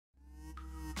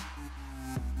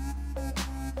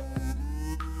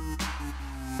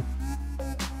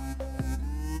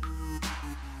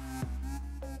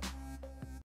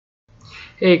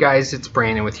Hey guys, it's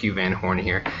Brandon with Hugh Van Horn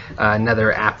here.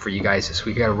 Another app for you guys this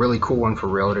week. Got a really cool one for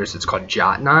realtors. It's called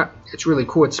JotNot. It's really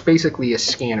cool. It's basically a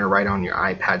scanner right on your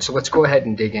iPad. So let's go ahead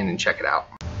and dig in and check it out.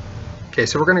 Okay,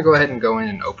 so we're going to go ahead and go in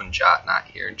and open JotNot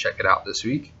here and check it out this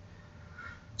week.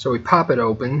 So we pop it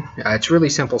open. It's a really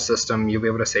simple system. You'll be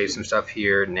able to save some stuff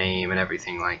here, name and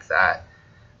everything like that,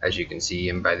 as you can see,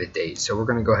 and by the date. So we're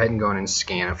going to go ahead and go in and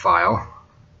scan a file.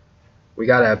 We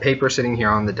got a paper sitting here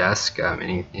on the desk,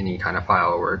 any kind of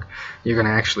file will work. You're going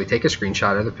to actually take a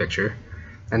screenshot of the picture,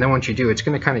 and then once you do, it's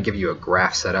going to kind of give you a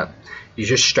graph setup. You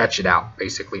just stretch it out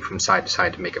basically from side to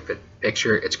side to make a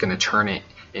picture. It's going to turn it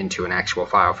into an actual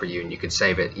file for you, and you can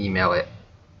save it, email it,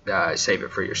 save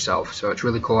it for yourself. So it's a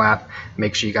really cool app.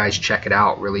 Make sure you guys check it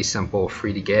out. Really simple,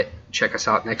 free to get. Check us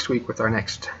out next week with our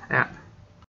next app.